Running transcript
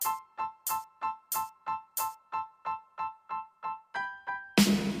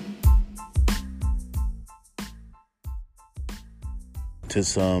to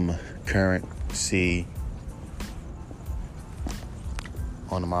some currency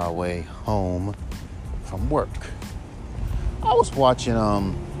on my way home from work. I was watching,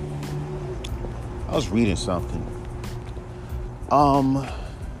 I was reading something. I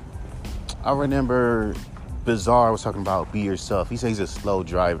remember Bizarre was talking about be yourself. He says he's a slow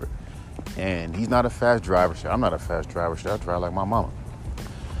driver. And he's not a fast driver. I'm not a fast driver. I drive like my mama.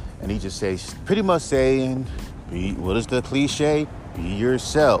 And he just says, pretty much saying, what is the cliche? Be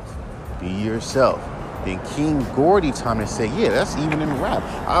yourself. Be yourself. Then King Gordy time and say, yeah, that's even in rap.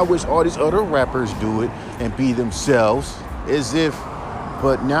 I wish all these other rappers do it and be themselves as if,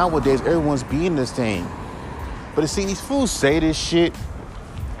 but nowadays everyone's being the same. But see, these fools say this shit,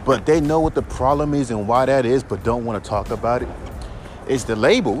 but they know what the problem is and why that is, but don't want to talk about it. It's the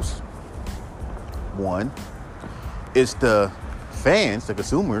labels, one. It's the fans, the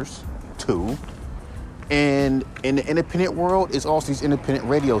consumers, two. And in the independent world, it's also these independent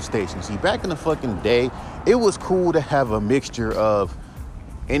radio stations. See, back in the fucking day, it was cool to have a mixture of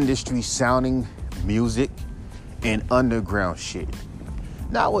industry sounding music and underground shit.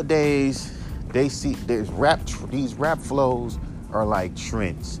 Nowadays, they see these rap flows are like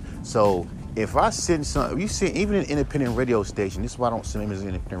trends. So if I send something, you see, even an independent radio station, this is why I don't send them as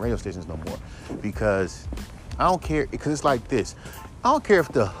independent radio stations no more, because I don't care, because it's like this. I don't care if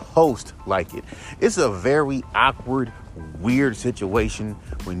the host like it. It's a very awkward, weird situation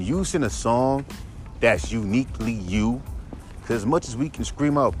when you send a song that's uniquely you. Because as much as we can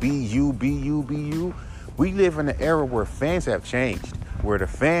scream out, be you, be you, be you, we live in an era where fans have changed, where the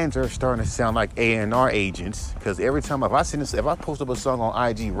fans are starting to sound like A&R agents. Because every time if I post up a song on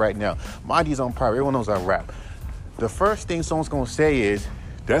IG right now, my IG's on private, everyone knows I rap. The first thing someone's going to say is,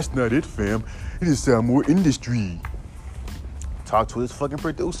 that's not it, fam. It just sound more industry. Talk to his fucking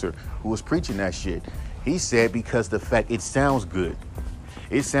producer who was preaching that shit. He said because the fact it sounds good.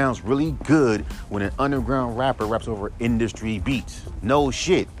 It sounds really good when an underground rapper raps over industry beats. No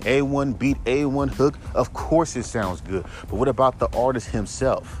shit. A1 beat, A1 hook. Of course it sounds good. But what about the artist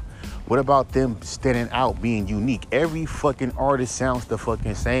himself? What about them standing out, being unique? Every fucking artist sounds the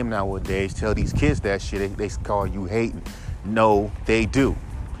fucking same nowadays. Tell these kids that shit, they call you hating. No, they do.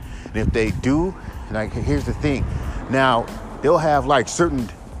 And if they do, like, here's the thing. Now, they'll have like certain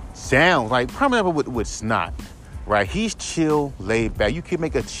sounds, like probably with Snot, right? He's chill, laid back. You can be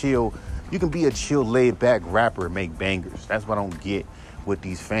a chill, laid back rapper and make bangers. That's what I don't get with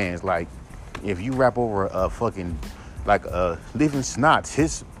these fans. Like, if you rap over a fucking, like Living Snots,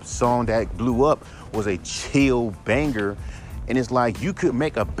 his song that blew up was a chill banger. And it's like, you could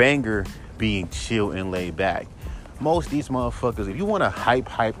make a banger being chill and laid back. Most of these motherfuckers, if you want a hype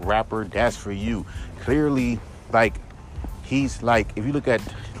rapper, that's for you. Clearly, like, he's like, if you look at,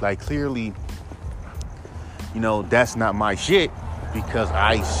 like, clearly, you know, that's not my shit, because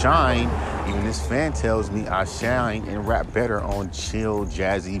I shine, even this fan tells me I shine and rap better on chill,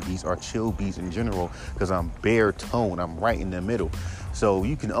 jazzy beats or chill beats in general, because I'm bare tone, I'm right in the middle. So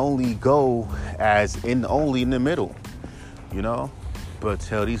you can only go only in the middle, you know, but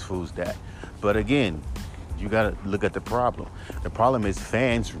tell these fools that. But again, you gotta look at the problem. The problem is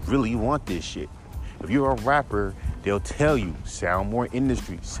fans really want this shit. If you're a rapper, they'll tell you, sound more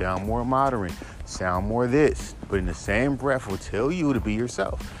industry, sound more modern, sound more this. But in the same breath, will tell you to be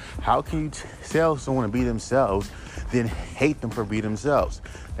yourself. How can you tell someone to be themselves, then hate them for being themselves?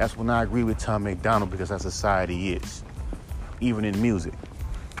 That's when I agree with Tom MacDonald, because that's how society is, even in music.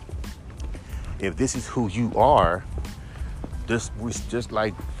 If this is who you are, just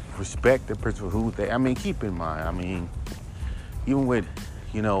like respect the person for who they. I mean, keep in mind. I mean, even with,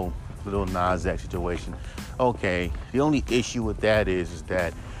 you know, the Lil Nas X situation. Okay, the only issue with that is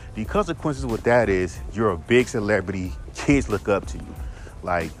that the consequences with that is you're a big celebrity, kids look up to you.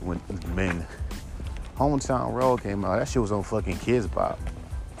 Like when Hometown Road came out, that shit was on fucking Kids Bop.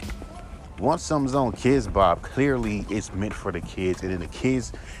 Once something's on Kids Bop, clearly it's meant for the kids. And then the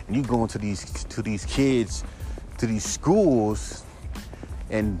kids, and you go into these kids, to these schools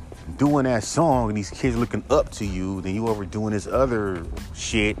and doing that song, and these kids looking up to you, then you over doing this other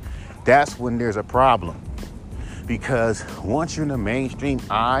shit. That's when there's a problem. Because once you're in the mainstream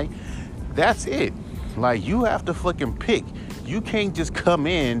eye, that's it. Like, you have to fucking pick. You can't just come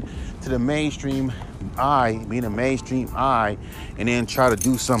in to the mainstream eye, being a mainstream eye, and then try to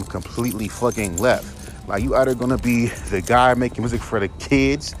do something completely fucking left. Like, you either gonna be the guy making music for the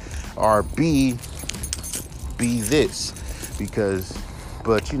kids, or be this.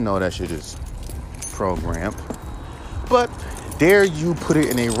 But you know that shit is programmed. But dare you put it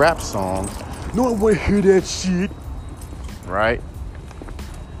in a rap song? No one wanna hear that shit, right?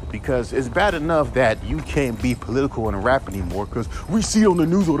 Because it's bad enough that you can't be political and rap anymore because we see it on the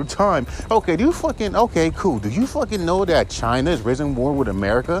news all the time. Okay, cool. Do you fucking know that China is raising war with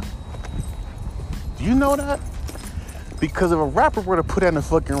America? Do you know that? Because if a rapper were to put out a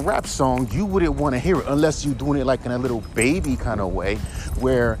fucking rap song, you wouldn't want to hear it unless you're doing it like in a little baby kind of way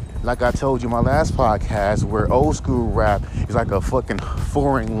where, like I told you in my last podcast, where old school rap is like a fucking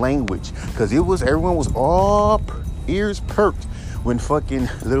foreign language. Because everyone was all ears perked when fucking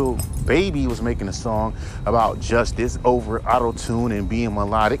Lil Baby was making a song about justice over auto-tune and being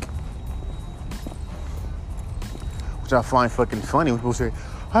melodic. Which I find fucking funny when people say,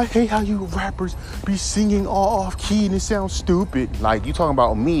 I hate how you rappers be singing all off key and it sounds stupid. Like, you talking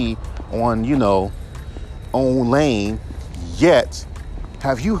about me on, own lane, yet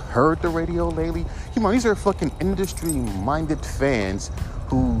have you heard the radio lately? These are fucking industry-minded fans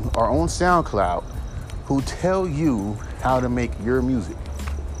who are on SoundCloud who tell you how to make your music,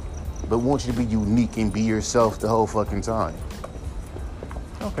 but want you to be unique and be yourself the whole fucking time.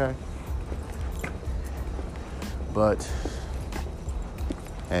 Okay. But,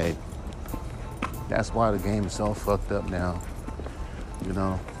 hey, that's why the game is so fucked up now,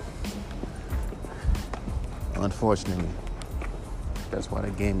 Unfortunately, that's why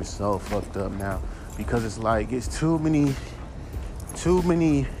the game is so fucked up now. Because it's like, it's too many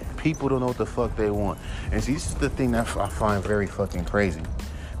people don't know what the fuck they want. And see, this is the thing that I find very fucking crazy.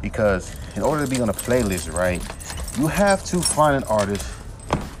 Because in order to be on a playlist, right, you have to find an artist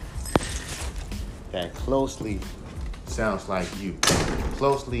that closely sounds like you,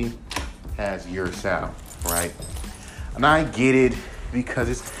 closely has your sound, right? And I get it because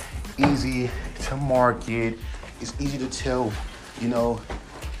it's easy to market. It's easy to tell,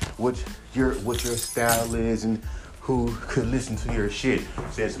 what your style is and who could listen to your shit.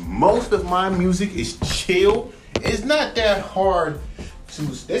 Since most of my music is chill, it's not that hard to.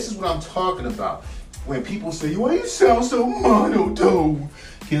 This is what I'm talking about. When people say, why you sound so monotone?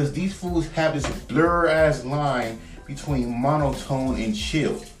 Because these fools have this blur ass line between monotone and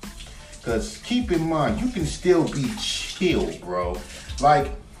chill. Because keep in mind, you can still be chill, bro.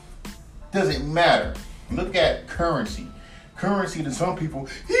 Like, doesn't matter. Look at Currency. Currency to some people,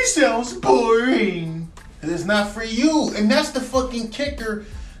 he sounds boring. It's not for you. And that's the fucking kicker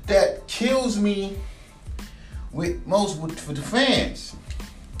that kills me for the fans.